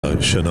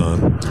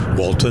Shannon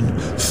Walton.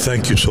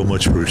 Thank you so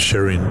much for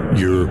sharing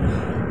your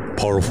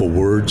powerful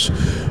words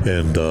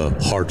and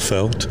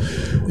heartfelt.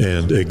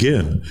 And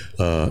again,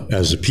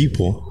 as a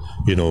people,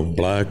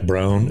 Black,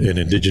 brown, and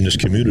indigenous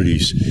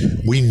communities,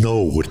 we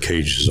know what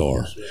cages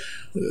are.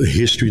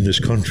 History in this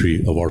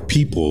country of our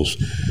peoples,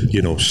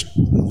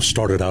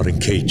 started out in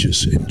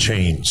cages, in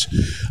chains.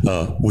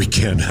 We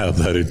can't have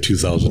that in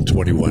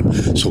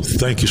 2021. So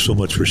thank you so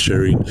much for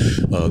sharing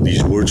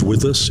these words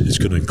with us. It's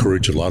going to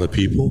encourage a lot of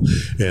people,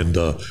 and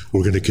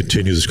we're going to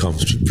continue this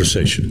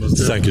conversation.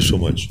 Thank you so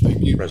much,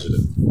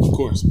 President. Of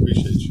course,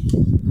 appreciate you.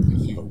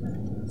 Thank you.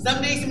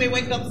 Some days you may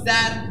wake up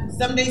sad.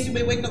 Some days you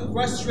may wake up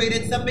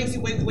frustrated. Some days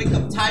you may wake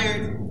up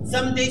tired.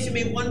 Some days you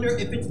may wonder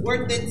if it's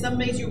worth it. Some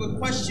days you will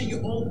question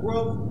your own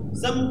growth.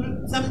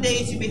 Some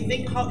days you may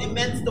think how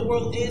immense the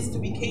world is to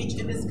be caged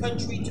in this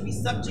country, to be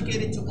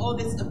subjugated to all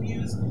this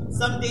abuse.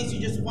 Some days you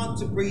just want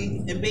to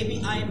breathe. And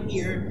baby, I am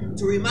here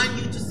to remind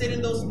you to sit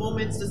in those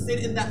moments, to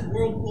sit in that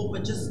whirlpool,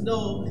 but just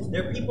know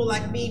there are people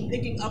like me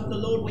picking up the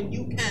load when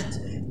you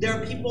can't. There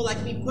are people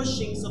like me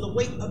pushing so the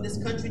weight of this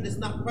country does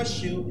not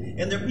crush you.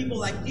 And there are people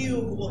like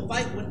you who will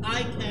fight when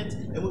I can't,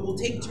 and we will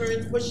take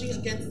turns pushing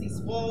against these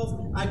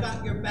walls. I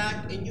got your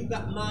back and you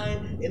got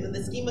mine. And in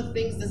the scheme of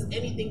things, does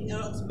anything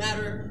else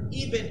matter?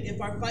 Even if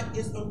our fight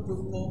is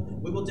unfruitful,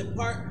 we will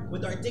depart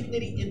with our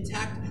dignity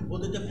intact.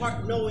 We'll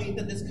depart knowing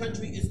that this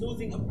country is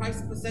losing a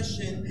prized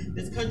possession.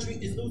 This country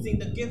is losing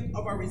the gift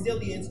of our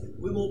resilience.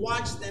 We will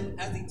watch them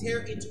as they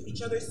tear into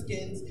each other's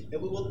skins,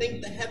 and we will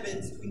thank the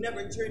heavens we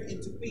never turned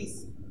into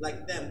peace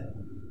like them.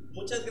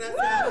 Muchas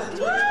gracias.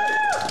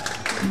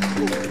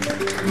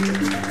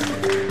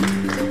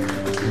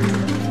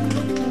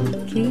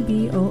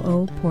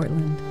 KBOO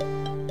Portland.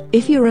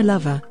 If you're a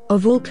lover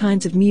of all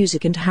kinds of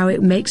music and how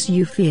it makes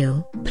you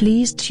feel,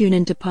 please tune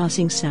into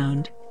Passing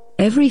Sound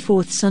every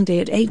fourth Sunday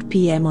at 8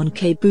 p.m. on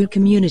KBOO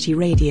Community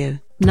Radio,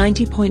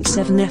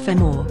 90.7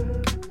 FM or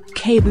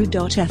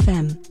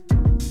KBOO.FM,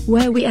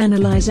 where we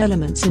analyze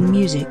elements in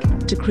music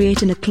to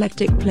create an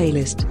eclectic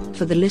playlist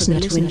for the listener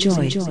to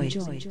enjoy.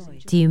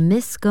 Do you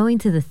miss going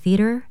to the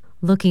theater?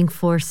 Looking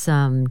for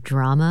some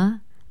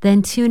drama?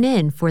 Then tune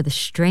in for The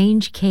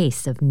Strange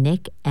Case of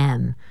Nick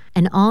M.,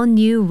 an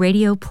all-new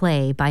radio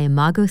play by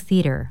Imago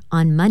Theater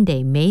on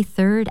Monday, May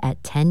 3rd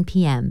at 10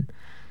 p.m.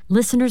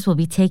 Listeners will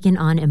be taken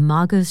on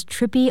Imago's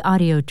trippy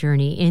audio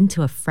journey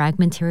into a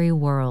fragmentary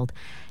world,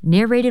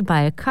 narrated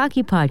by a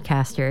cocky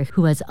podcaster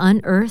who has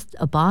unearthed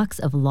a box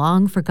of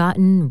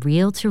long-forgotten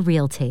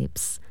reel-to-reel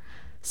tapes.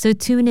 So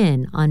tune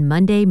in on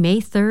Monday, May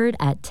 3rd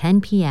at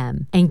 10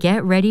 p.m. and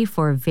get ready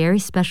for a very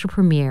special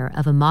premiere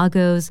of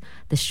Imago's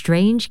The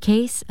Strange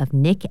Case of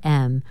Nick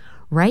M.,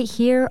 right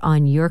here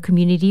on your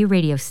community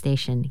radio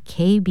station,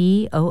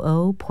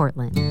 KBOO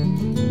Portland.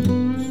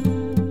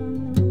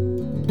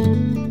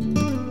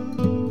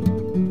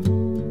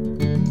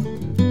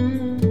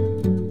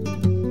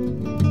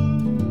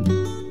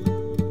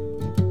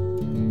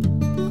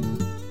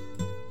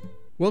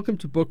 Welcome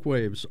to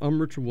Bookwaves.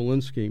 I'm Richard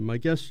Walensky. My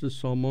guest is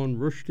Salman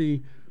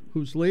Rushdie,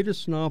 whose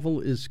latest novel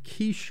is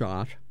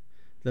Quixote.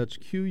 That's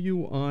Quichotte.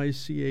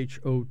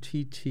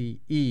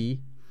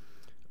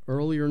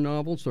 Earlier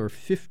novels are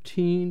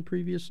 15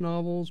 previous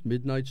novels,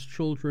 Midnight's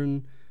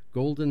Children,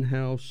 Golden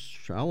House,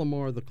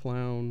 Shalimar the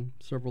Clown,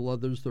 several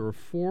others. There are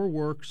 4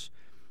 works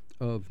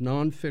of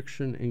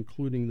nonfiction,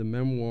 including the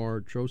memoir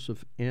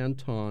Joseph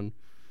Anton.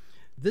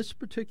 This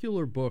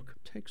particular book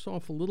takes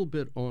off a little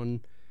bit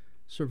on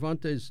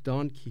Cervantes'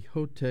 Don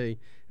Quixote,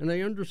 and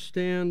I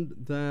understand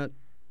that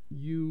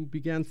you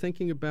began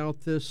thinking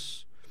about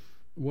this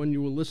when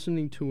you were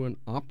listening to an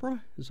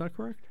opera. Is that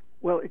correct?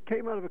 Well, it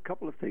came out of a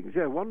couple of things.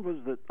 Yeah, one was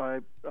that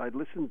I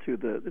listened to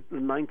the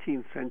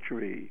 19th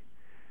century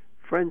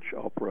French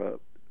opera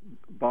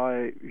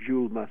by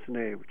Jules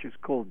Massenet, which is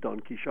called Don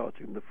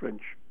Quixote in the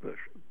French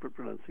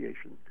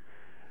pronunciation.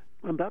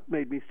 And that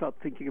made me start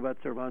thinking about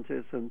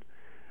Cervantes. And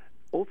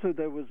also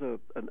there was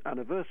an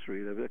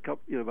anniversary. There was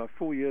about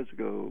 4 years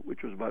ago,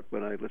 which was about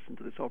when I listened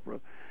to this opera.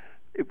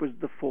 It was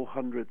the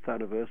 400th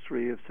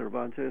anniversary of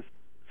Cervantes.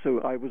 So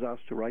I was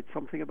asked to write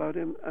something about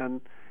him,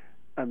 and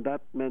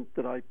that meant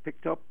that I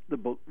picked up the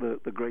book,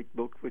 the great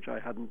book, which I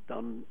hadn't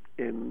done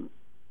in,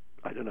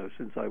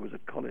 since I was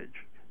at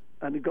college.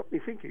 And it got me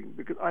thinking,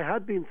 because I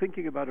had been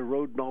thinking about a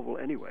road novel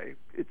anyway.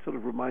 It sort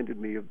of reminded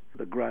me of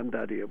the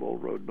granddaddy of all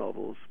road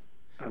novels,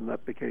 and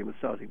that became a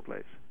starting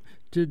place.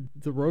 Did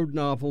the road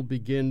novel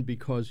begin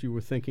because you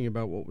were thinking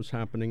about what was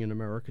happening in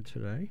America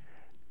today?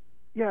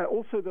 Yeah,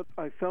 also that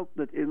I felt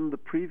that in the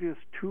previous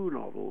 2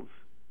 novels,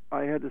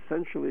 I had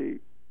essentially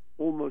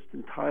almost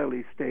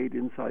entirely stayed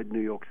inside New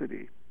York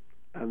City,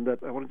 and that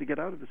I wanted to get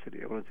out of the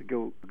city. I wanted to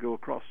go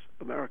across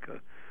America.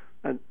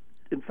 And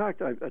in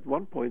fact, I at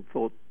one point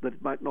thought that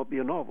it might not be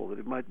a novel, that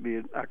it might be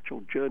an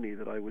actual journey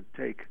that I would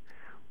take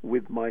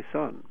with my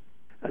son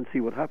and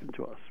see what happened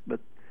to us. But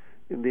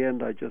in the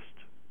end, I just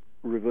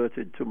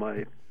reverted to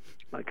my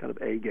kind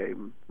of A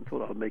game and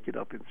thought I'll make it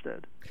up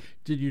instead.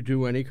 Did you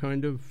do any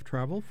kind of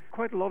travel?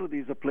 Quite a lot of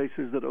these are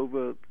places that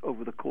over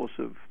the course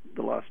of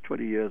the last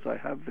 20 years I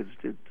have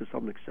visited to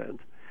some extent.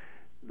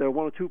 There are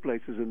one or two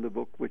places in the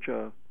book which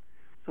are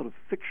sort of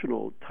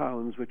fictional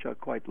towns which are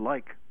quite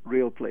like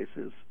real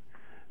places.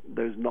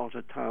 There's not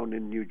a town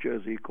in New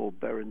Jersey called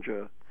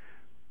Beringer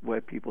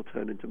where people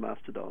turn into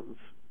mastodons.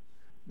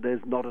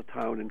 There's not a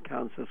town in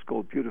Kansas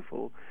called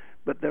Beautiful,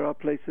 but there are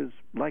places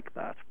like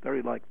that,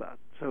 very like that.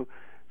 So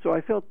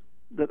I felt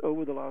that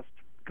over the last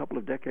couple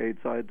of decades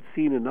I'd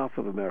seen enough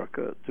of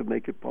America to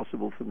make it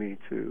possible for me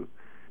to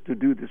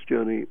do this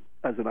journey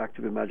as an act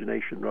of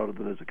imagination rather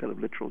than as a kind of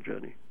literal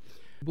journey.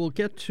 We'll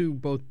get to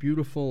both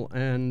Beautiful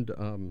and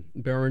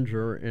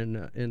Beringer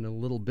in a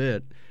little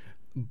bit,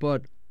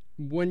 but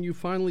when you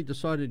finally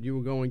decided you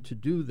were going to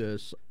do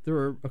this, there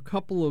are a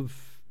couple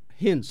of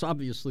hints,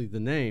 obviously the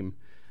name,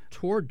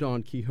 toward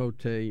Don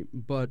Quixote,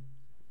 but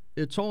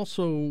it's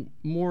also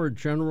more a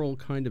general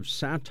kind of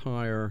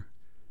satire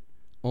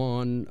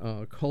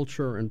on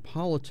culture and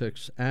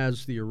politics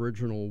as the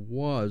original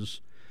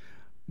was.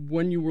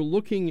 When you were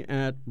looking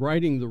at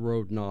writing the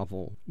road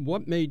novel,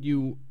 what made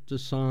you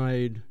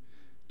decide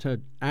to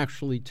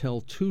actually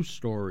tell two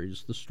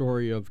stories, the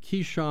story of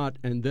Quichotte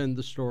and then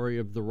the story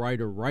of the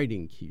writer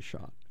writing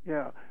Quichotte?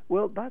 Yeah,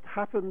 well, that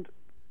happened,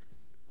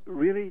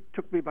 really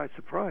took me by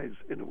surprise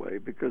in a way,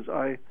 because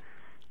I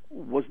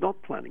was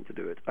not planning to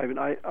do it. I mean,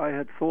 I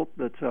had thought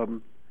that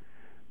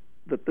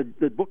that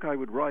the book I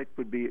would write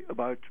would be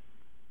about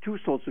two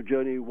sorts of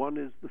journey. One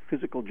is the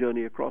physical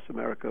journey across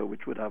America,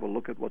 which would have a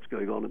look at what's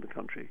going on in the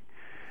country.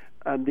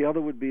 And the other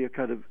would be a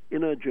kind of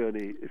inner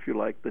journey, if you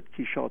like, that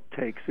Quichotte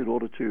takes in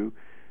order to,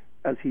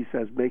 as he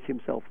says, make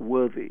himself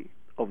worthy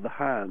of the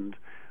hand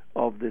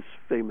of this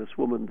famous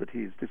woman that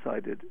he's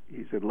decided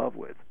he's in love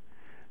with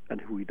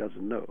and who he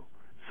doesn't know.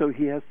 So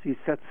he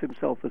sets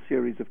himself a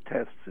series of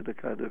tests in a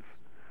kind of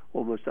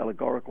almost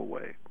allegorical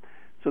way.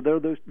 So there are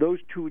those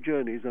two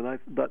journeys, and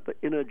that the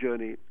inner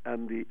journey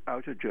and the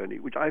outer journey,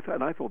 which I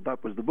thought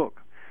that was the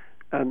book.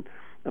 And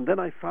then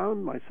I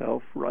found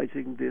myself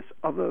writing this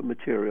other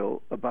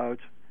material about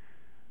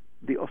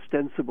the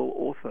ostensible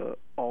author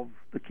of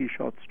the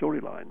Quichotte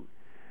storyline.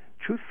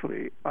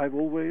 Truthfully, I've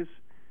always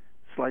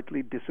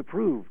slightly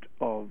disapproved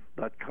of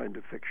that kind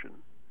of fiction,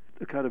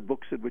 the kind of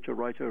books in which a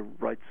writer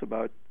writes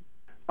about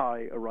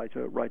a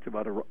writer writes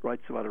about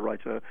a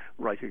writer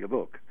writing a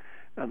book.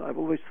 And I've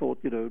always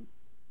thought,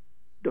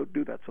 don't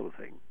do that sort of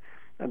thing.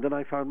 And then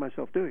I found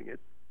myself doing it.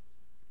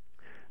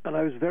 And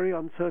I was very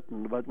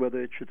uncertain about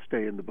whether it should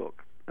stay in the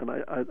book. And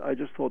I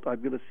just thought,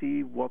 I'm going to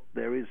see what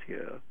there is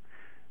here.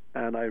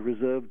 And I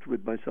reserved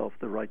with myself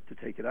the right to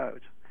take it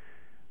out.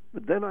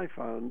 But then I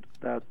found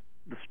that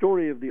the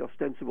story of the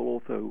ostensible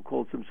author who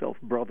calls himself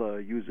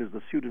Brother uses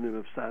the pseudonym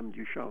of Sam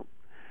Duchamp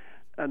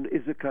and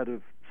is a kind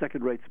of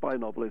second-rate spy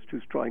novelist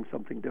who's trying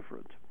something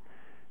different.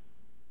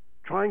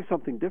 Trying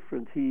something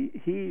different,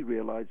 he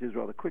realizes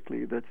rather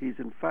quickly that he's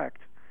in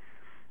fact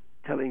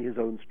telling his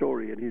own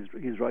story, and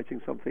he's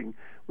writing something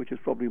which is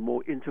probably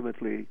more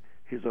intimately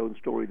his own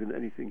story than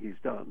anything he's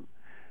done.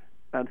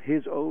 And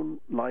his own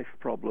life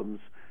problems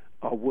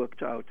are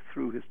worked out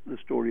through the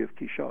story of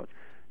Quichotte.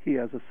 He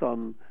has a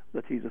son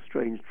that he's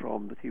estranged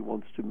from, that he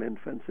wants to mend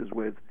fences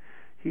with.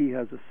 He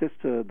has a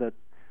sister that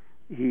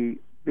he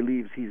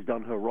believes he's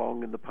done her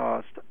wrong in the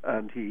past,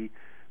 and he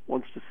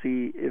wants to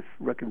see if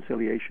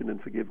reconciliation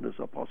and forgiveness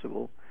are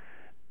possible.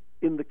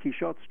 In the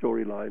Quichotte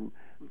storyline,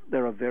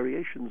 there are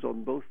variations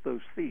on both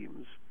those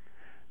themes,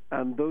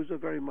 and those are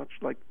very much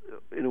like,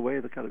 in a way,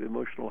 the kind of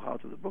emotional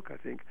heart of the book, I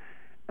think.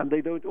 And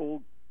they don't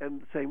all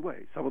end the same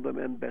way. Some of them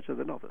end better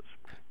than others.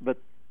 But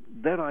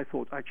then I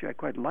thought, actually, I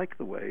quite like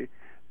the way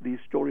these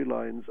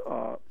storylines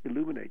are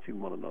illuminating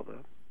one another.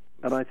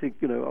 And I think,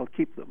 I'll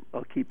keep them.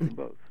 I'll keep them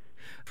both.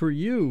 For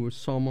you,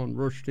 Salman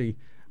Rushdie,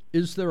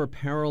 is there a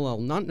parallel,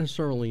 not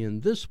necessarily in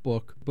this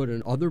book, but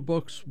in other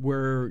books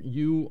where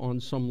you,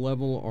 on some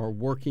level, are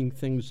working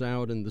things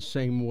out in the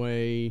same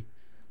way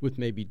with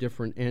maybe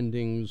different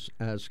endings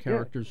as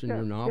characters in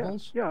your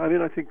novels? Yeah. I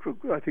mean, I think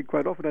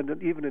quite often,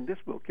 and even in this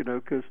book,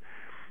 because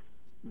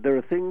there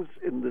are things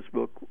in this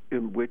book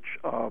in which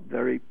are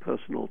very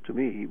personal to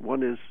me.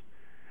 One is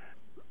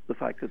the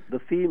fact that the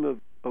theme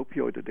of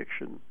opioid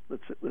addiction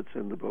that's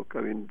in the book.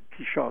 I mean,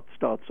 Quichotte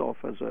starts off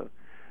as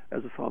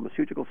a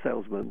pharmaceutical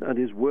salesman and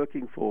is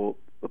working for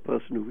a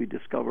person who we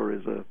discover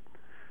is a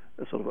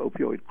sort of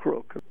opioid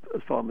crook, a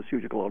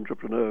pharmaceutical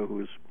entrepreneur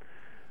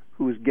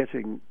who is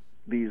getting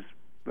these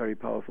very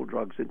powerful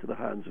drugs into the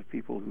hands of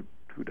people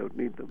who don't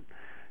need them.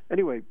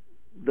 Anyway,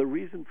 the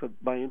reason for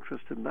my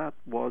interest in that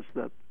was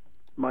that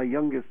my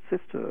youngest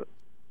sister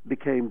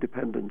became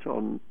dependent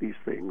on these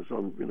things,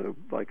 on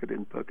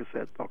Vicodin,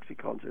 Percocet,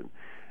 OxyContin,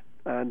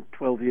 and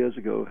 12 years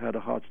ago had a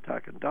heart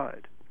attack and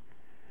died.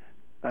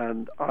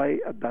 And I,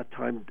 at that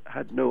time,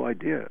 had no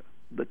idea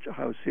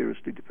how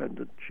seriously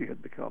dependent she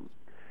had become.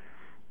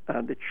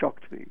 And it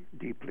shocked me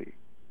deeply.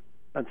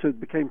 And so it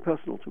became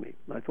personal to me.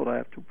 And I thought I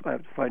have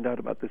to find out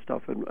about this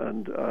stuff.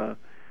 And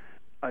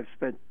I've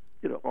spent,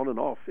 on and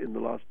off in the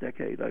last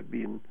decade, I've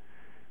been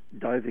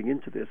diving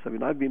into this. I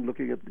mean, I've been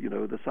looking at,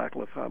 the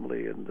Sackler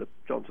family and the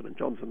Johnson &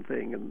 Johnson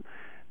thing,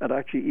 And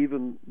actually,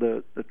 even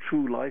the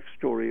true life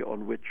story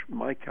on which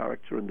my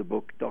character in the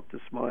book, Dr.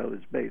 Smile,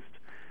 is based,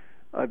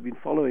 I've been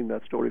following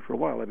that story for a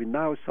while. I mean,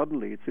 now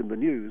suddenly it's in the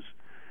news,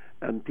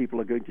 and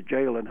people are going to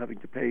jail and having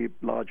to pay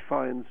large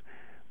fines.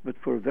 But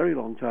for a very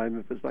long time,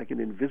 it was like an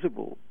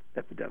invisible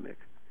epidemic.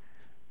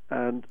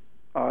 And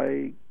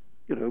I,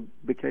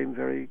 became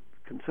very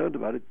concerned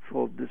about it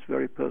for this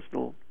very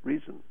personal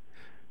reason.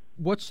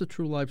 What's the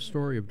true life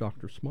story of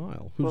Dr.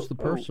 Smile? Who's the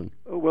person?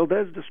 Well,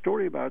 there's the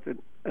story about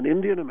an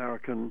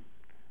Indian-American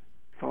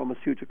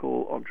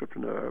pharmaceutical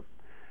entrepreneur.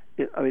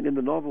 In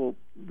the novel,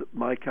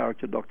 my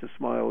character, Dr.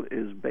 Smile,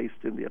 is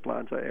based in the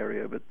Atlanta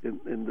area, but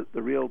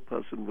the real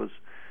person was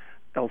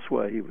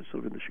elsewhere. He was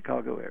sort of in the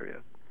Chicago area.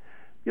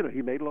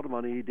 He made a lot of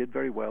money. He did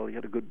very well. He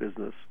had a good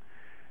business.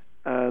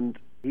 And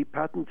he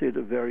patented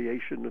a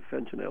variation of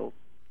fentanyl,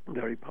 a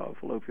very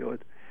powerful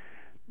opioid.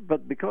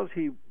 But because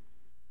he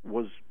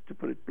was, to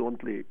put it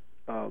bluntly,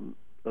 a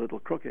little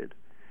crooked,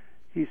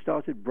 he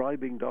started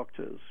bribing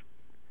doctors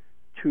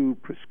to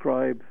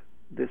prescribe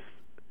this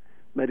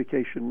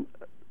medication,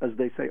 as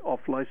they say,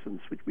 off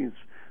license, which means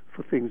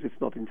for things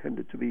it's not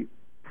intended to be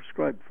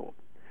prescribed for,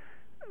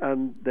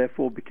 and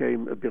therefore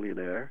became a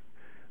billionaire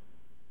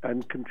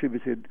and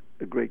contributed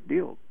a great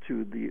deal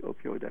to the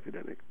opioid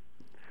epidemic.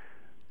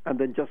 And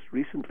then just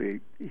recently,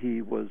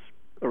 he was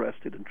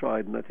arrested and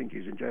tried, and I think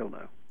he's in jail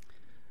now.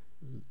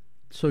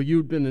 So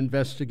you'd been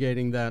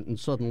investigating that, and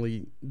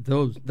suddenly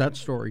that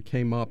story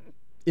came up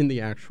in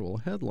the actual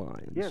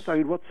headlines. Yes,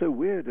 what's so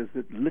weird is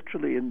that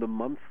literally in the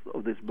month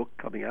of this book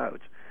coming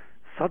out,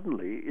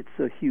 suddenly it's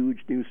a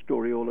huge news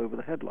story all over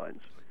the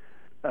headlines.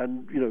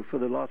 And, for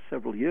the last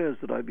several years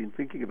that I've been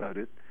thinking about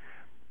it,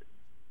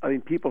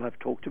 people have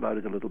talked about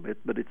it a little bit,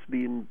 but it's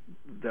been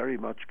very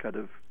much kind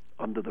of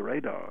under the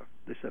radar,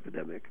 this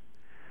epidemic.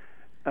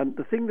 And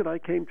the thing that I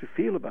came to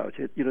feel about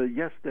it,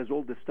 yes, there's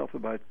all this stuff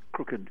about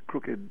crooked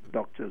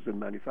doctors and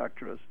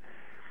manufacturers,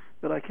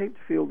 but I came to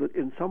feel that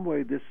in some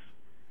way this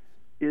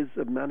is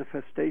a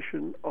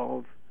manifestation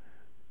of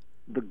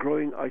the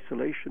growing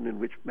isolation in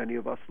which many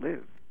of us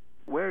live.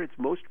 Where it's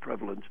most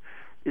prevalent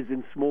is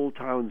in small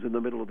towns in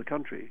the middle of the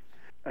country.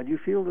 And you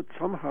feel that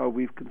somehow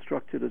we've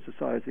constructed a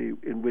society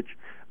in which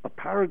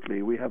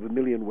apparently we have a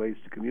million ways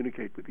to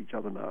communicate with each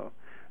other now,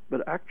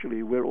 but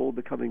actually we're all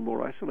becoming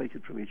more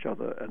isolated from each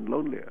other and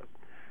lonelier.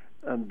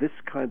 And this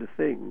kind of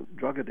thing,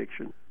 drug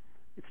addiction,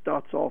 it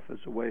starts off as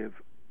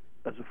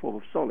a form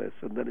of solace,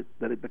 and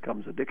then it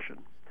becomes addiction.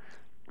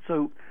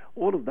 So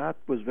all of that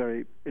was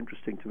very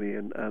interesting to me,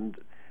 and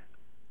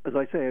as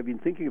I say, I've been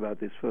thinking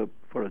about this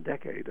for a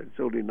decade, and it's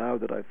only now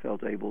that I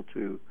felt able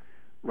to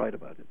write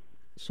about it.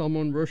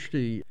 Salman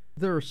Rushdie,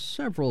 there are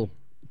several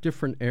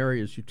different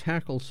areas. You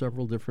tackle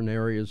several different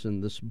areas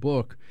in this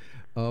book.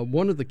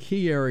 One of the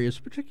key areas,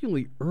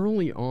 particularly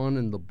early on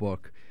in the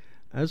book,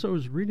 as I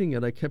was reading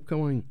it, I kept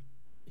going,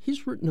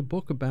 he's written a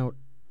book about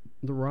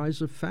the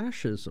rise of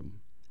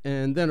fascism.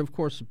 And then, of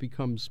course, it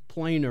becomes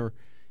plainer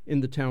in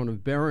the town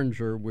of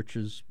Beringer, which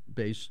is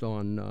based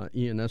on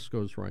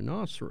Ionesco's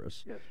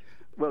Rhinoceros. Yes.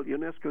 Well,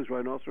 Ionesco's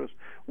Rhinoceros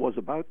was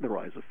about the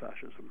rise of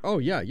fascism. Oh,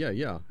 yeah,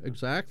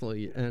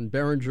 exactly. And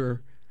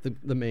Beringer,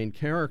 the main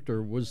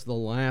character, was the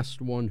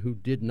last one who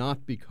did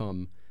not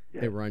become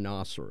a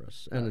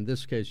rhinoceros. And in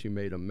this case, you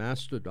made them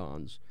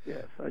mastodons.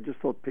 Yes, I just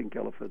thought pink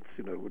elephants,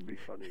 would be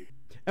funny.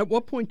 At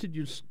what point did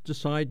you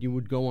decide you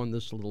would go on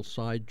this little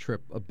side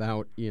trip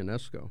about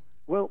Ionesco?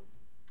 Well,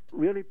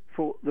 really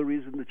for the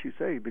reason that you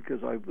say,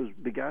 because I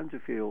began to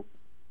feel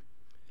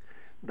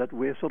that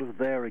we're sort of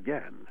there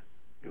again.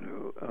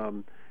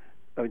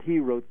 He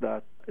wrote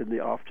that in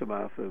the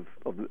aftermath of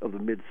the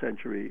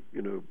mid-century,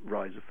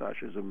 rise of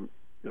fascism,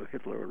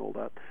 Hitler and all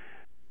that.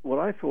 What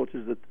I thought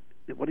is that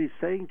what he's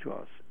saying to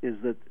us is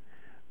that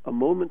a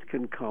moment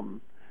can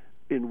come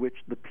in which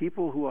the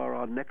people who are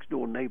our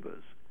next-door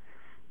neighbors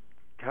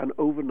can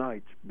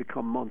overnight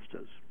become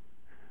monsters.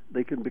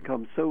 They can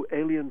become so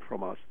alien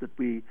from us that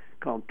we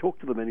can't talk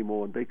to them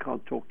anymore, and they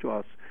can't talk to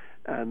us,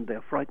 and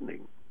they're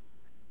frightening.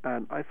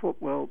 And I thought,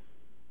 well,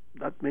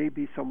 that may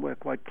be somewhere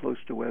quite close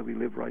to where we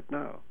live right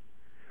now.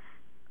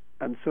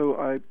 And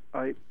so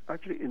I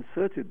actually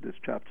inserted this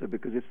chapter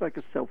because it's like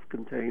a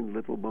self-contained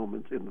little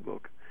moment in the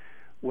book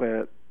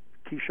where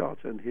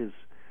Quixote and his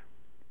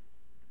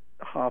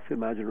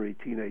half-imaginary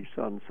teenage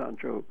son,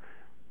 Sancho,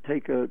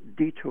 take a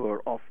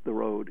detour off the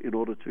road in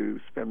order to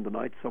spend the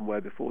night somewhere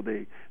before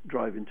they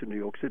drive into New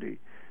York City,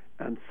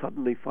 and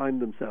suddenly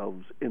find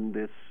themselves in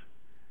this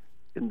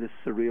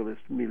surrealist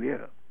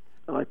milieu.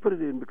 And I put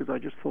it in because I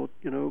just thought,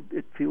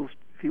 it feels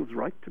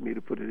right to me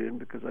to put it in,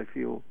 because I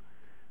feel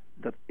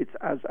that it's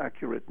as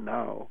accurate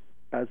now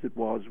as it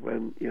was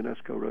when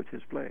Ionesco wrote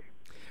his play.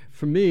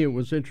 For me, it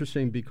was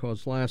interesting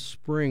because last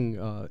spring,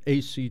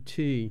 ACT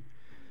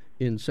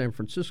in San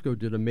Francisco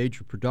did a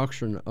major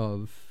production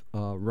of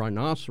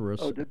Rhinoceros.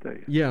 Oh, did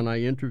they? Yeah, and I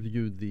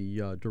interviewed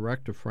the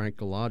director, Frank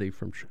Galati,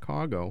 from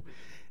Chicago,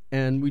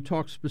 and we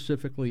talked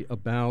specifically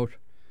about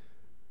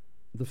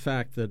the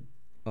fact that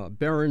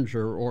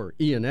Beringer, or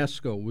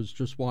Ionesco, was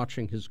just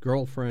watching his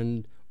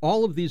girlfriend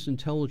all of these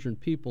intelligent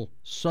people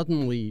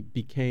suddenly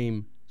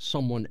became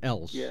someone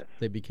else. Yes.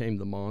 They became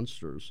the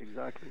monsters.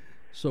 Exactly.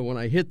 So when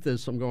I hit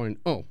this, I'm going,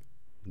 oh,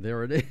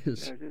 there it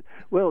is. There it is.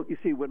 Well, you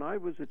see, when I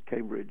was at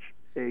Cambridge,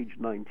 age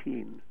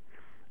 19,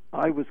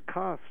 I was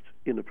cast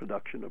in a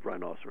production of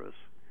Rhinoceros.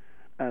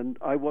 And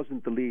I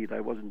wasn't the lead. I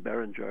wasn't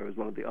Berenger. I was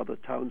one of the other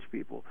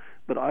townspeople.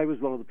 But I was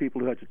one of the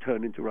people who had to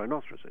turn into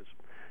rhinoceroses.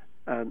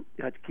 And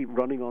you had to keep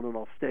running on and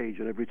off stage.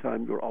 And every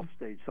time you're off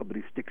stage,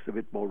 somebody sticks a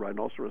bit more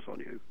rhinoceros on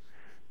you.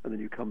 And then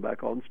you come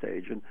back on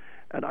stage.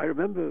 And I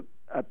remember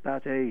at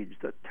that age,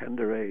 that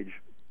tender age,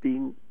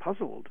 being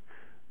puzzled.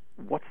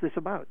 What's this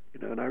about?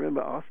 And I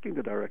remember asking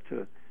the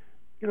director,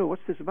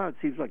 what's this about? It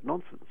seems like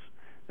nonsense.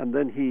 And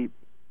then he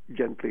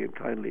gently and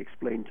kindly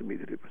explained to me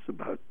that it was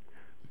about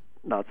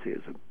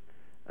Nazism.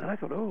 And I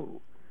thought,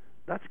 oh,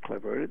 that's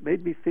clever. It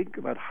made me think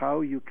about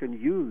how you can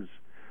use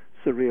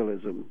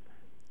surrealism,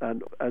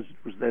 and as it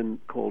was then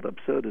called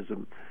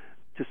absurdism,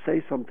 to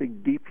say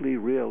something deeply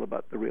real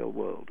about the real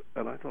world.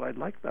 And I thought I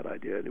liked that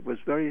idea. And it was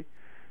very,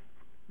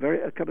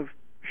 very a kind of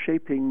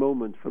shaping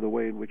moment for the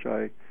way in which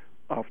I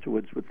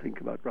afterwards would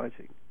think about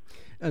writing.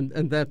 And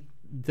that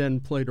then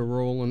played a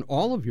role in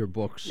all of your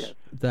books. Yes.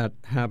 That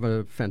have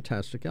a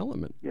fantastic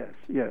element. Yes.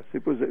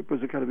 It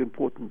was a kind of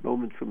important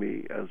moment for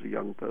me as a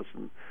young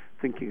person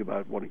thinking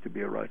about wanting to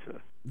be a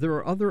writer. There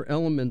are other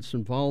elements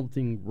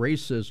involving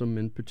racism,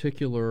 in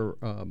particular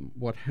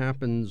what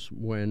happens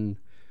when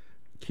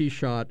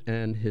Quichotte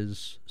and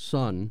his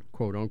son,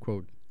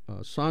 quote-unquote,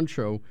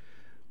 Sancho,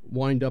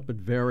 wind up at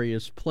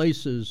various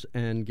places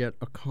and get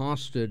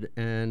accosted,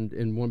 and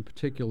in one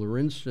particular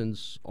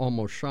instance,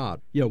 almost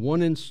shot. Yeah,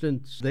 one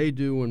instance they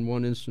do, and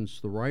one instance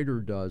the writer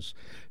does.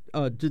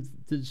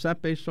 Is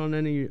that based on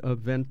any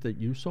event that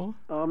you saw?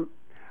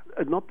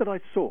 Not that I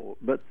saw,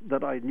 but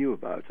that I knew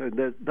about.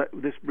 And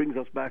this brings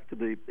us back to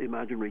the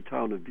imaginary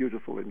town of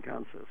Beautiful in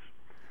Kansas.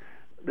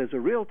 There's a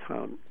real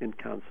town in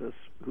Kansas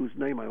whose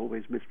name I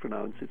always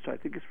mispronounce. I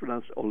think it's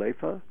pronounced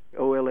Olathe,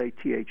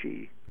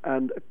 O-L-A-T-H-E.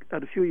 And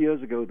a few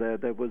years ago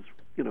there was,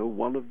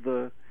 one of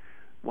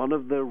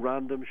the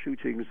random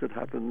shootings that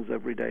happens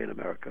every day in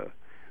America.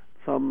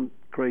 Some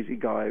crazy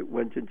guy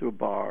went into a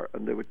bar,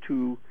 and there were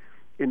two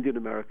Indian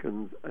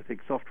Americans, I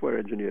think software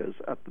engineers,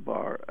 at the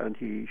bar, and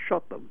he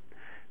shot them.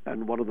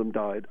 And one of them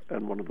died,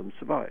 and one of them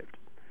survived.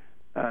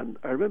 And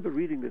I remember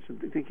reading this and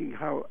thinking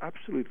how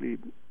absolutely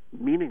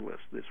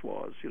meaningless this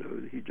was.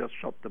 He just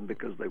shot them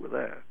because they were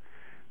there.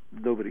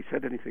 Nobody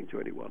said anything to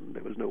anyone.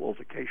 There was no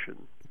altercation.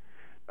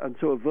 And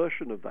so a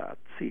version of that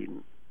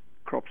scene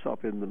crops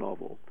up in the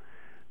novel.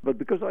 But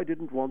because I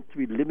didn't want to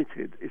be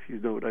limited, if you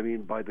know what I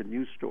mean, by the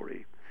news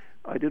story,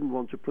 I didn't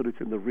want to put it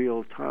in the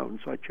real town,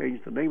 so I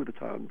changed the name of the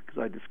town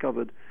because I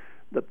discovered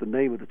that the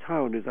name of the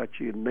town is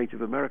actually a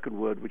Native American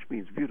word which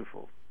means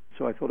beautiful.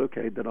 So I thought,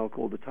 okay, then I'll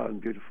call the town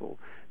Beautiful,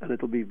 and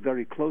it'll be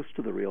very close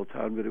to the real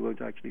town, but it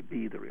won't actually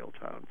be the real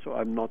town. So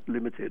I'm not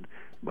limited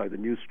by the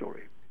news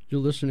story.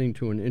 You're listening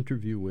to an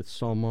interview with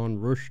Salman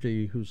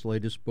Rushdie, whose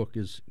latest book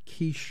is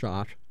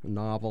Quichotte, a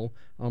novel.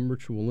 I'm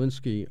Rich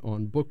Walensky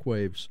on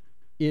Bookwaves.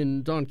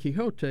 In Don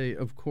Quixote,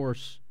 of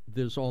course,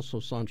 there's also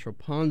Sancho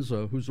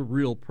Panza, who's a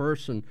real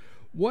person.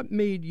 What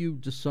made you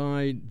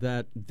decide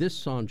that this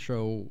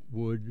Sancho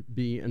would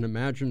be an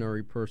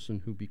imaginary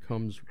person who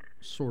becomes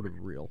sort of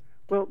real?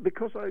 Well,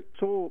 because I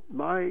saw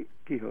my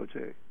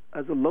Quixote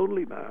as a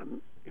lonely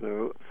man,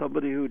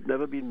 somebody who'd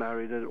never been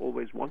married and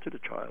always wanted a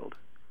child.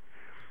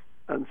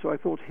 And so I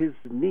thought his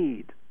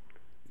need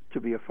to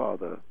be a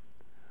father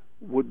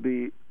would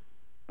be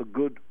a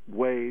good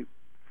way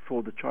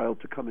for the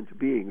child to come into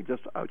being.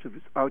 Just out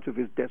of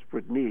his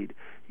desperate need,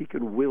 he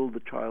can will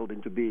the child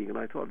into being. And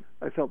I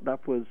felt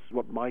that was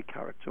what my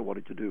character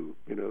wanted to do.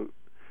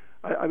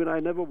 I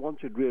never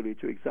wanted really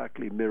to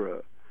exactly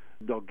mirror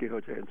Don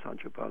Quixote and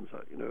Sancho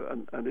Panza.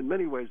 And in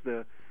many ways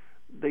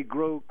they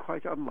grow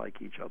quite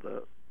unlike each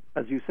other.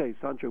 As you say,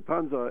 Sancho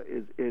Panza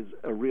is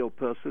a real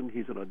person.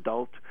 He's an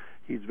adult.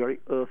 He's very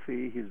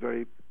earthy. He's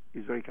very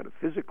kind of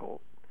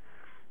physical.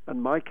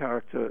 And my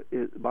character,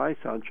 my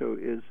Sancho,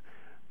 is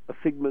a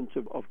figment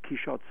of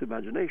Quixote's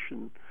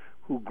imagination,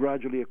 who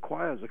gradually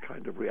acquires a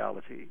kind of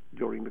reality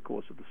during the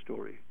course of the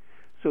story.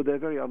 So they're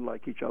very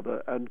unlike each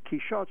other. And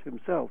Quixote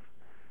himself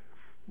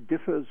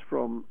differs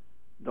from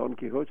Don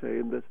Quixote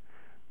in that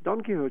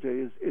Don Quixote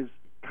is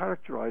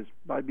characterized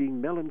by being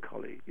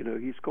melancholy.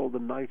 He's called the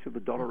Knight of the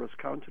Dolorous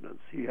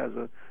Countenance. He has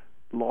a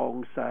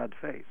long, sad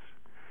face.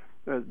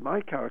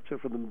 My character,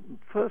 from the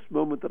first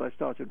moment that I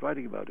started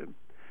writing about him,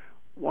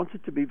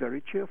 wanted to be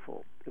very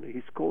cheerful.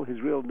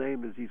 His real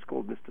name is he's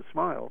called Mr.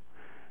 Smile,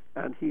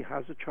 and he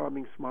has a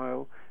charming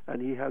smile,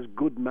 and he has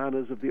good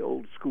manners of the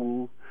old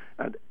school,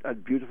 and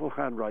beautiful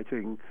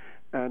handwriting,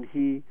 and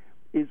he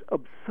is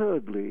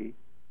absurdly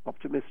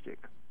optimistic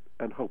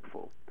and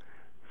hopeful,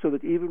 so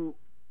that even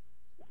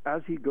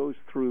as he goes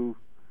through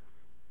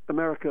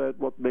America at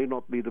what may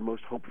not be the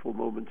most hopeful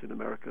moment in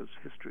America's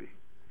history,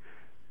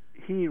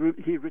 he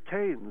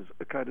retains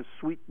a kind of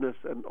sweetness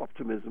and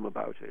optimism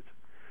about it.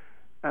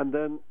 And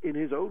then in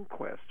his own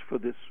quest for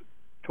this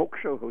talk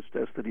show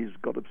hostess that he's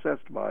got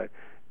obsessed by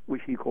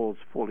which he calls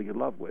falling in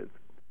love with.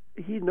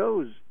 He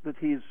knows that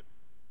he's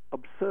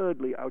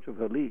absurdly out of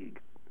her league,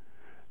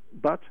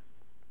 but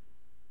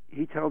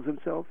he tells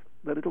himself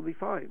that it'll be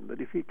fine, that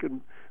if he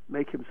can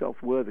make himself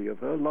worthy of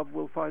her, love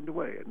will find a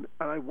way. And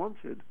I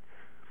wanted,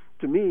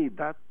 to me,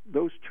 that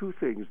those two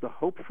things, the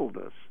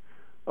hopefulness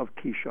of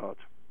Quichotte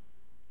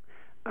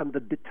and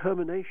the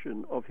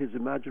determination of his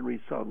imaginary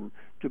son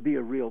to be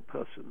a real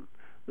person,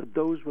 that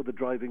those were the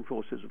driving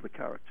forces of the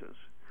characters.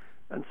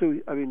 And so,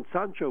 I mean,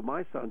 Sancho,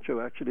 my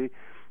Sancho, actually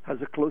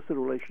has a closer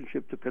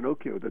relationship to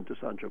Pinocchio than to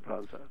Sancho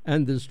Panza.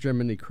 And there's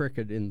Jiminy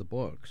Cricket in the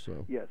book.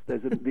 So yes,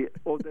 there's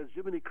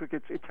Jiminy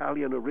Cricket's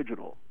Italian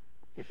original,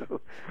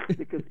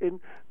 because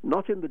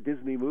not in the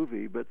Disney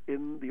movie, but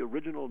in the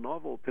original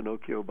novel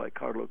Pinocchio by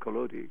Carlo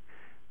Collodi,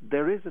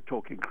 there is a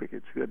talking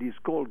cricket, and he's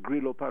called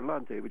Grillo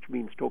Parlante, which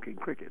means talking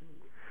cricket,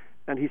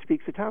 and he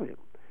speaks Italian.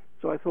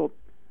 So I thought,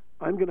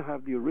 I'm going to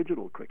have the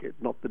original cricket,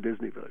 not the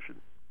Disney version.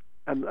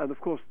 And of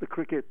course, the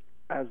cricket,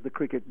 as the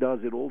cricket does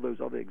in all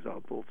those other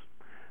examples,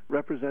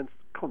 represents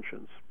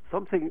conscience,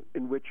 something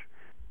in which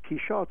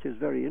Quichotte is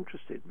very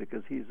interested,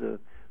 because he's a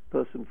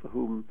person for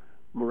whom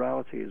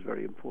morality is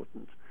very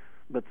important.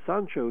 But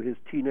Sancho, his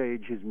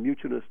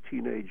mutinous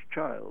teenage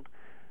child,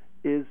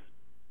 is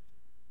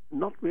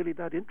not really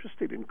that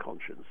interested in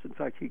conscience. In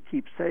fact,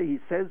 he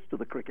says to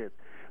the cricket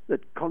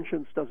that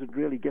conscience doesn't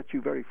really get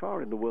you very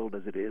far in the world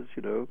as it is.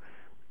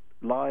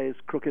 Lies,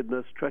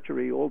 crookedness,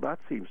 treachery, all that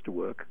seems to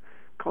work.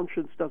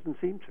 Conscience doesn't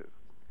seem to.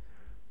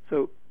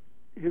 So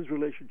his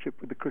relationship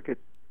with the cricket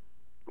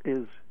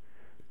is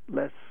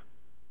less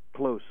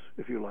close,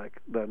 if you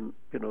like, than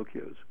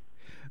Pinocchio's.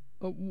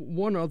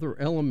 One other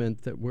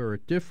element where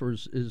it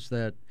differs is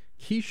that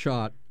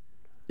Quichotte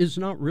is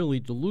not really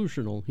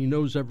delusional. He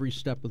knows every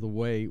step of the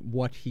way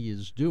what he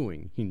is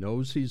doing. He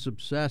knows he's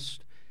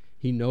obsessed.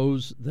 He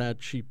knows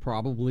that she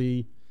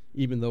probably,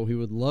 even though he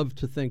would love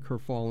to think her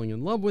falling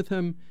in love with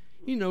him,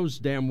 he knows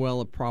damn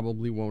well it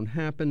probably won't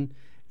happen.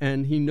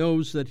 And he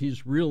knows that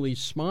he's really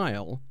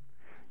Smile.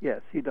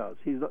 Yes, he does.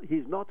 He's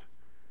not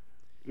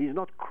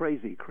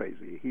crazy.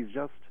 He's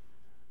just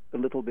a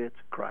little bit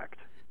cracked.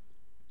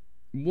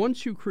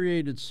 Once you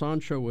created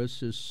Sancho as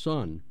his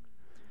son,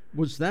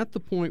 was that the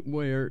point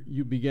where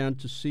you began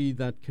to see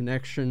that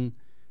connection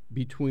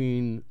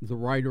between the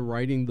writer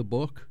writing the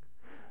book?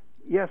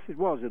 Yes, it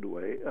was in a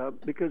way,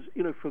 because,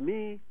 for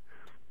me,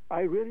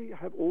 I really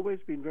have always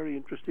been very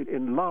interested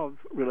in love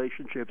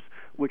relationships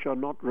which are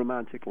not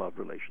romantic love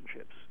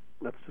relationships.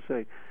 That's to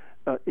say,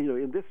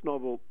 in this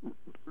novel,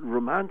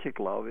 romantic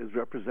love is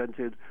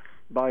represented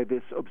by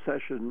this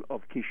obsession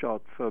of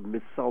Quichotte for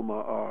Miss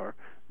Salma R.,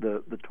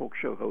 the talk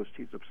show host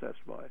he's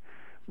obsessed by.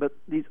 But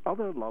these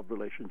other love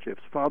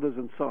relationships, fathers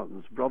and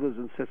sons, brothers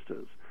and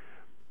sisters,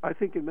 I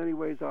think in many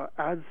ways are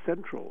as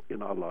central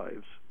in our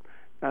lives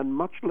and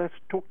much less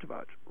talked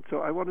about.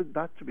 So I wanted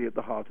that to be at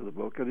the heart of the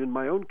book. And in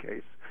my own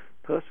case,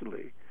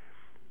 personally,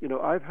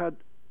 I've had,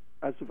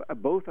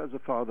 both as a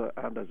father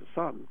and as a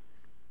son,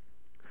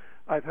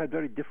 I've had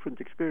very different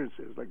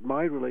experiences. Like,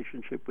 my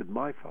relationship with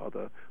my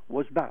father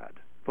was bad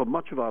for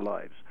much of our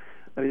lives.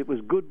 I mean, it was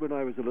good when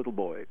I was a little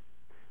boy,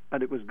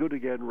 and it was good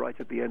again right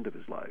at the end of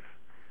his life.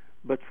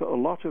 But for a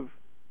lot of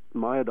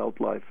my adult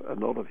life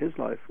and a lot of his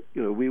life,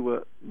 we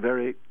were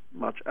very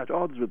much at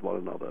odds with one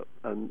another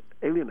and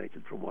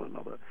alienated from one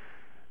another.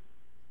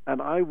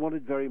 And I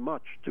wanted very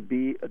much to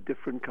be a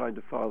different kind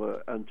of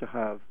father and to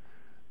have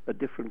a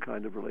different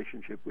kind of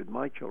relationship with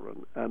my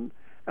children. And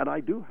I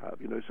do have,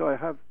 so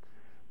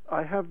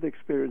I have the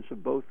experience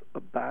of both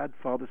a bad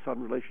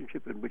father-son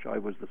relationship in which I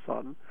was the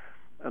son,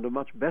 and a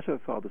much better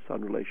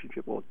father-son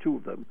relationship, or two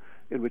of them,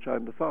 in which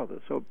I'm the father.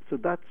 So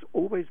that's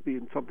always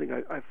been something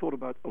I've thought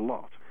about a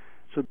lot.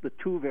 So the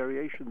two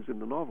variations in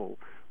the novel,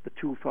 the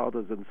two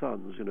fathers and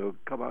sons,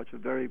 come out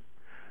of very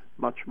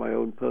much my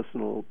own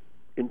personal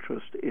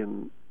interest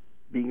in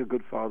being a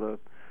good father,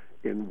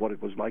 in what it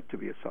was like to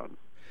be a son.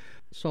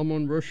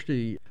 Salman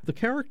Rushdie, the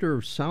character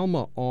of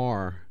Salma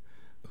R.,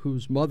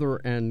 whose mother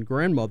and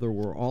grandmother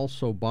were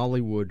also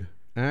Bollywood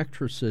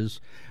actresses,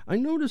 I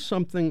noticed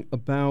something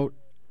about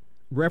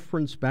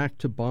reference back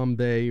to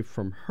Bombay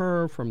from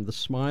her, from the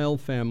Smile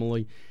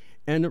family,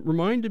 and it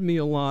reminded me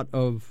a lot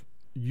of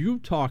you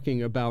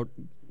talking about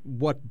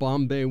what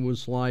Bombay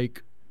was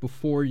like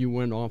before you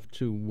went off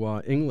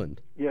to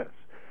England. Yes.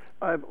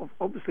 I've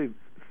obviously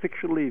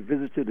fictionally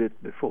visited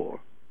it before,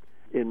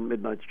 in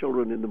Midnight's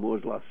Children, in The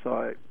Moor's Last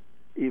Sigh,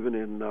 even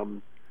in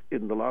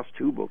the last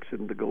two books,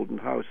 in The Golden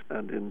House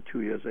and in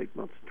 2 Years, 8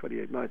 Months, and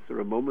 28 Nights. There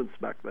are moments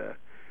back there.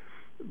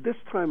 This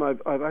time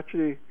I've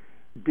actually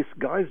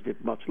disguised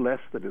it much less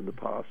than in the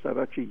past. I've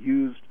actually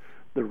used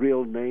the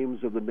real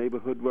names of the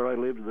neighborhood where I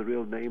lived, the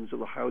real names of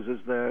the houses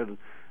there,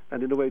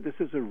 and in a way this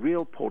is a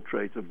real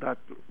portrait of that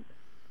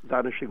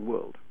vanishing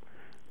world,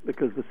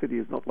 because the city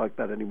is not like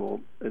that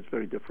anymore. It's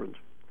very different.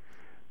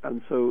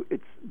 And so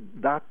it's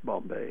that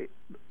Bombay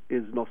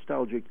is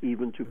nostalgic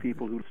even to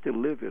people who still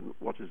live in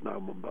what is now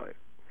Mumbai.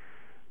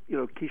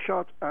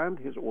 Quichotte and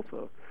his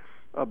author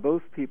are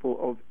both people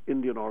of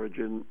Indian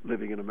origin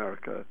living in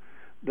America,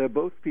 they're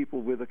both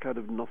people with a kind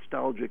of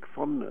nostalgic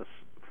fondness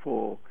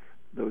for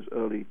those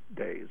early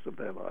days of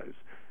their lives.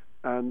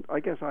 And I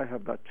guess I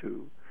have that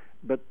too.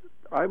 But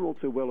I'm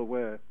also well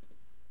aware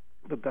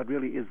that that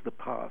really is the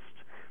past.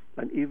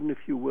 And even if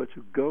you were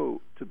to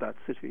go to that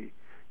city,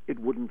 it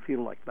wouldn't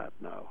feel like that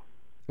now.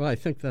 Well, I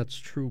think that's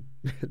true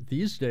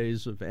these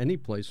days of any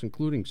place,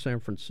 including San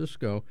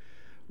Francisco,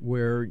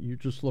 where you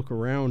just look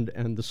around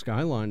and the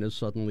skyline is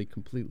suddenly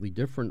completely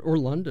different, or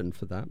London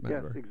for that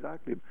matter. Yes,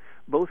 exactly.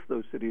 Both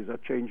those cities are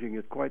changing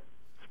at quite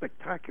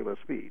spectacular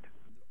speed.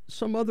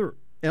 Some other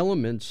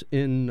elements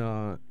in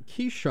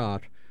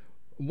Keyshot,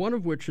 one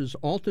of which is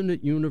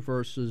alternate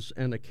universes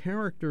and a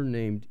character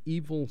named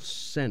Evil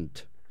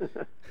Scent,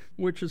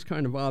 which is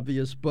kind of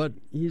obvious, but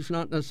he's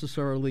not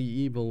necessarily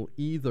evil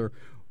either.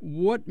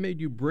 What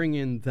made you bring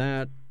in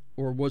that,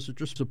 or was it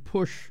just a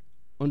push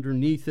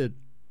underneath it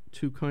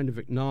to kind of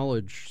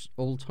acknowledge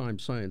old-time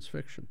science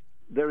fiction?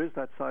 There is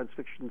that science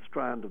fiction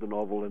strand of the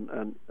novel,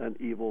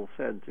 and Evil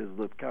Scent is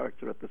the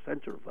character at the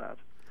center of that.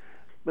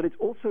 But it's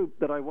also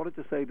that I wanted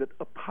to say that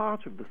a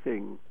part of the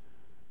thing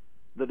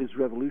that is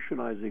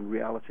revolutionizing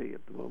reality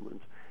at the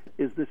moment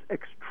is this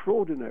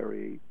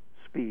extraordinary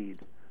speed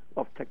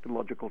of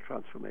technological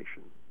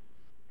transformation.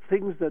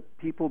 Things that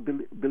people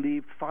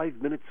believed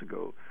 5 minutes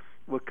ago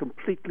were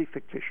completely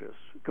fictitious,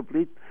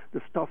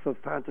 the stuff of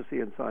fantasy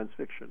and science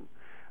fiction,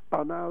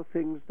 are now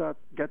things that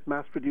get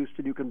mass-produced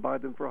and you can buy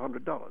them for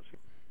 $100.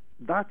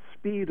 That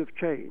speed of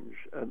change,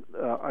 and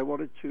I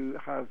wanted to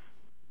have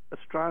a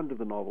strand of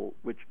the novel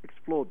which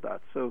explored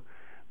that. So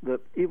the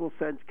Evil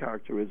Scent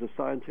character is a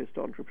scientist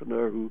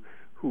entrepreneur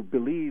who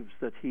believes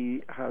that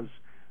he has,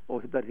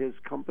 or that his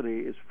company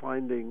is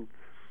finding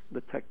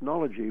the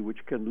technology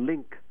which can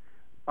link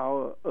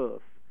our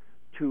Earth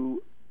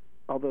to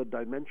other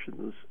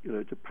dimensions,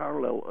 to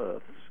parallel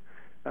Earths,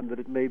 and that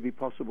it may be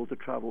possible to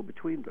travel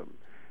between them.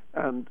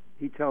 And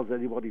he tells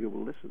anybody who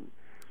will listen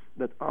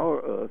that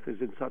our Earth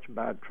is in such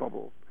bad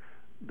trouble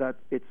that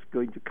it's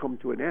going to come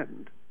to an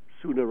end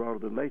sooner rather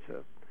than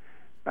later.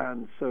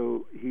 And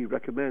so he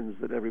recommends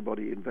that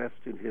everybody invest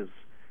in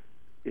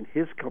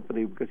his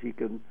company because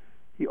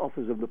he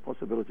offers them the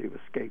possibility of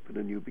escape and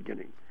a new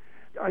beginning.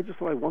 I just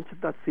thought I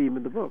wanted that theme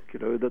in the book,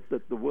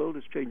 that the world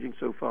is changing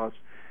so fast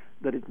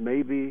that it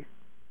may be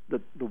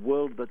that the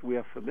world that we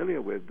are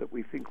familiar with, that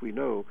we think we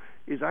know,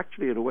 is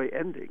actually in a way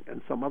ending,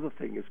 and some other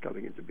thing is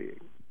coming into being.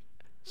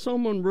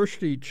 Salman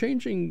Rushdie,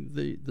 changing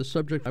the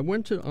subject, I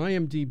went to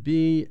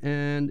IMDb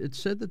and it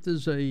said that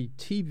there's a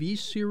TV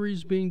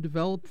series being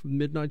developed for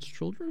Midnight's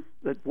Children?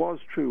 That was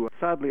true.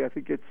 Sadly, I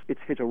think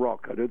it's hit a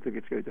rock. I don't think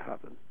it's going to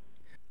happen.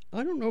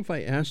 I don't know if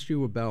I asked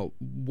you about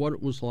what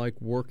it was like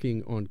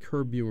working on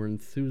Curb Your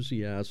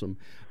Enthusiasm.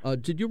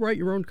 Did you write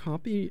your own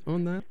copy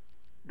on that?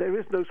 There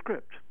is no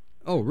script.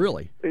 Oh,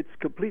 really? It's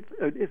complete.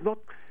 It's not.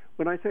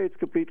 When I say it's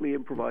completely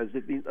improvised,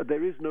 it means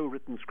there is no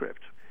written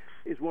script.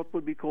 It's what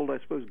would be called, I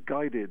suppose,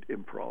 guided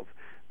improv.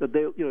 That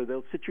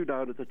they'll sit you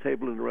down at a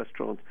table in a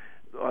restaurant,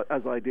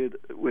 as I did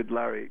with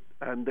Larry,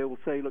 and they will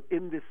say, look,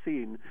 in this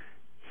scene,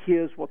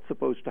 here's what's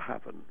supposed to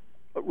happen,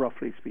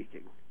 roughly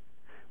speaking.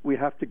 We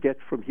have to get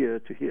from here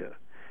to here,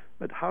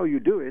 but how you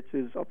do it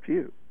is up to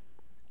you.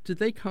 Did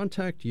they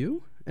contact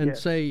you and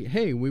Yes. say,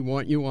 hey, we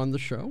want you on the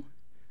show?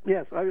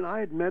 Yes, I mean, I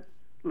had met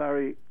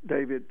Larry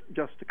David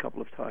just a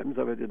couple of times.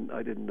 I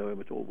didn't know him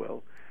at all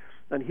well.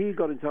 And he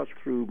got in touch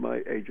through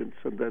my agents,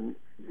 and then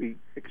we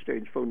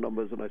exchanged phone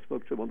numbers, and I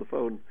spoke to him on the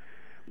phone.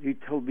 He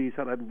told me, he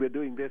said, we're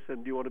doing this,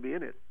 and do you want to be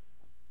in it?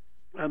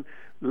 And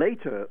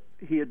later,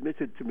 he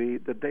admitted to me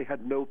that they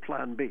had no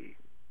plan B.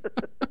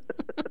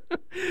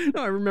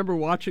 No, I remember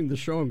watching the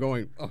show and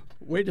going, oh,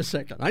 wait a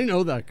second, I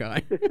know that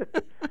guy.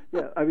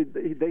 Yeah, I mean,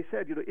 they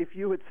said, if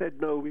you had said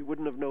no, we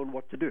wouldn't have known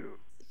what to do.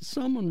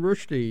 Salman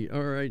Rushdie,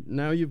 all right,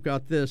 now you've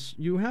got this.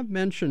 You have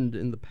mentioned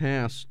in the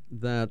past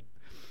that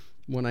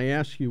when I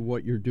ask you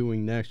what you're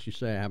doing next, you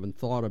say, I haven't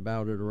thought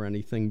about it or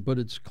anything, but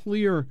it's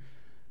clear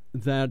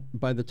that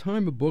by the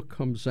time a book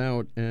comes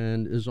out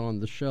and is on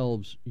the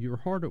shelves, you're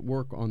hard at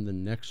work on the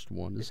next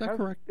one. Is that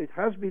correct? It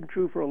has been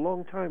true for a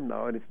long time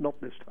now, and it's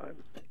not this time.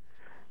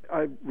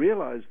 I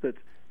realized that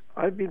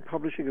I've been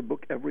publishing a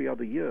book every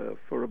other year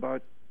for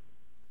about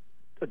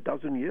a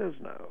dozen years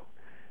now,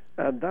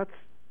 and that's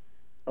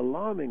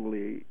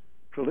alarmingly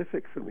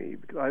prolific for me,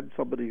 because I'm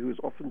somebody who has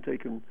often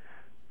taken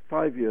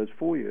 5 years,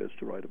 4 years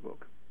to write a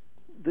book.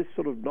 This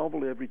sort of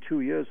novel every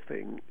 2 years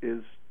thing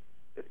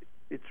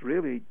it's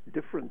really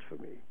different for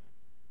me.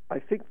 I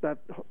think that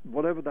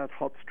whatever that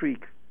hot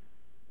streak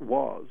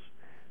was,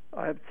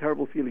 I have a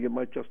terrible feeling it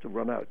might just have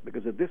run out,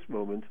 because at this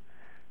moment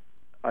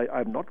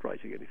I'm not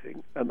writing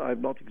anything, and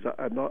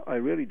I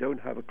really don't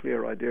have a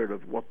clear idea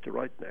of what to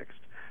write next.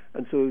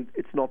 And so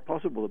it's not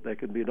possible that there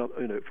can be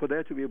for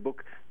there to be a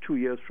book 2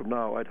 years from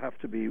now, I'd have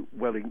to be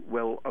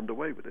well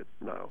underway with it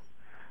now.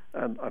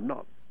 And I'm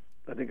not.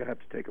 I think I have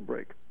to take a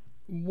break.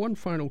 One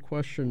final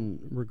question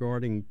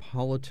regarding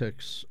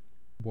politics.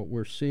 What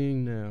we're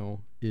seeing now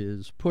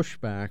is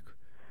pushback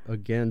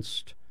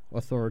against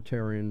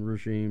authoritarian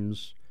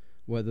regimes,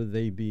 whether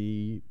they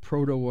be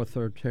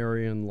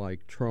proto-authoritarian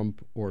like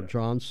Trump or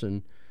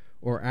Johnson,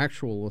 or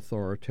actual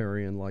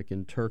authoritarian like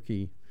in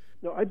Turkey.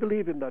 No, I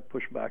believe in that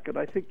pushback, and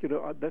I think,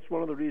 that's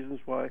one of the reasons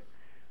why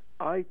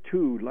I,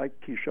 too, like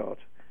Quichotte,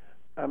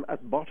 am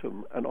at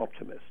bottom an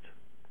optimist.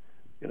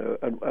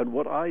 And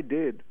what I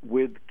did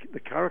with the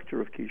character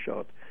of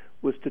Quichotte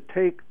was to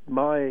take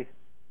my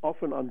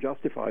often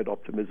unjustified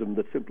optimism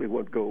that simply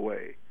won't go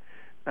away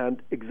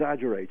and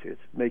exaggerate it,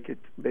 make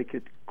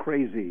it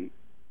crazy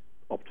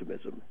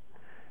optimism.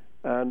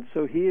 And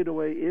so he, in a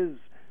way, is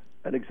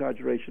an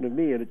exaggeration of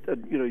me. And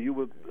you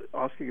were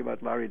asking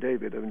about Larry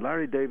David. I mean,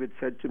 Larry David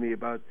said to me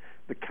about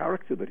the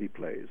character that he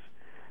plays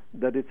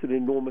that it's an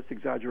enormous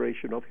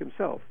exaggeration of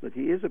himself, that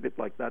he is a bit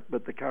like that,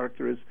 but the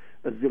character is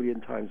a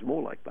zillion times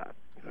more like that.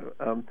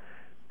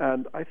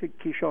 And I think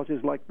Quichotte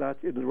is like that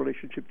in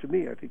relationship to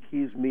me. I think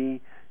he's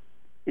me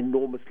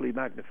enormously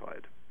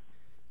magnified.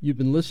 You've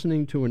been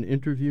listening to an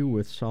interview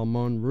with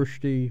Salman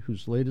Rushdie,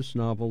 whose latest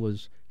novel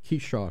is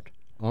Quichotte.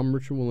 I'm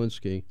Richard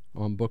Wolinsky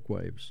on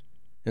Bookwaves.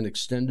 An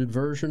extended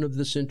version of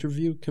this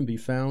interview can be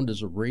found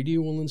as a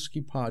Radio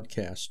Wolinsky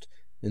podcast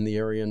in the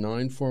Area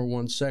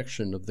 941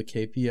 section of the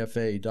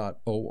kpfa.org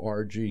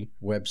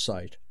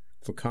website.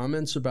 For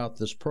comments about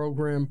this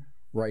program,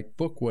 write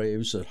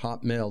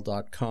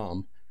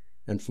bookwaves@hotmail.com,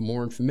 and for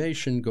more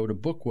information, go to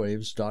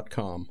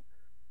bookwaves.com.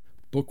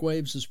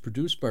 Bookwaves is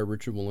produced by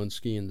Richard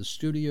Wolinsky in the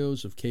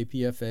studios of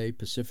KPFA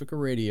Pacifica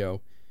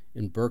Radio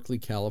in Berkeley,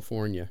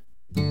 California.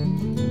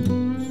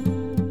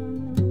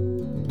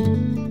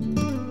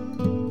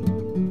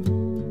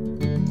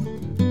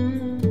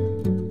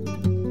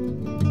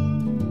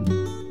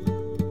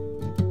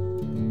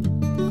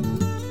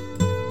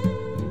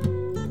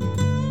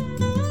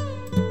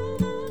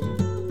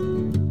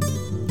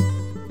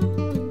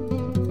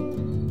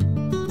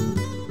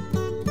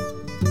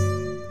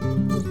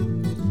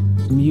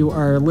 You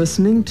are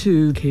listening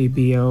to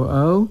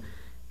KBOO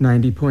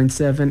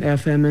 90.7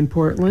 FM in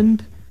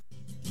Portland.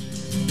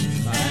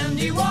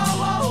 Andy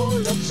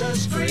Warhol looks a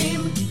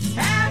scream,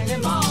 hang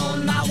him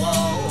on my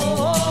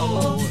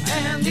wall.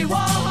 Andy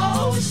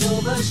Warhol,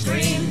 silver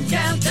screen,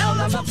 can't tell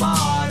them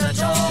apart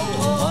at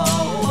all.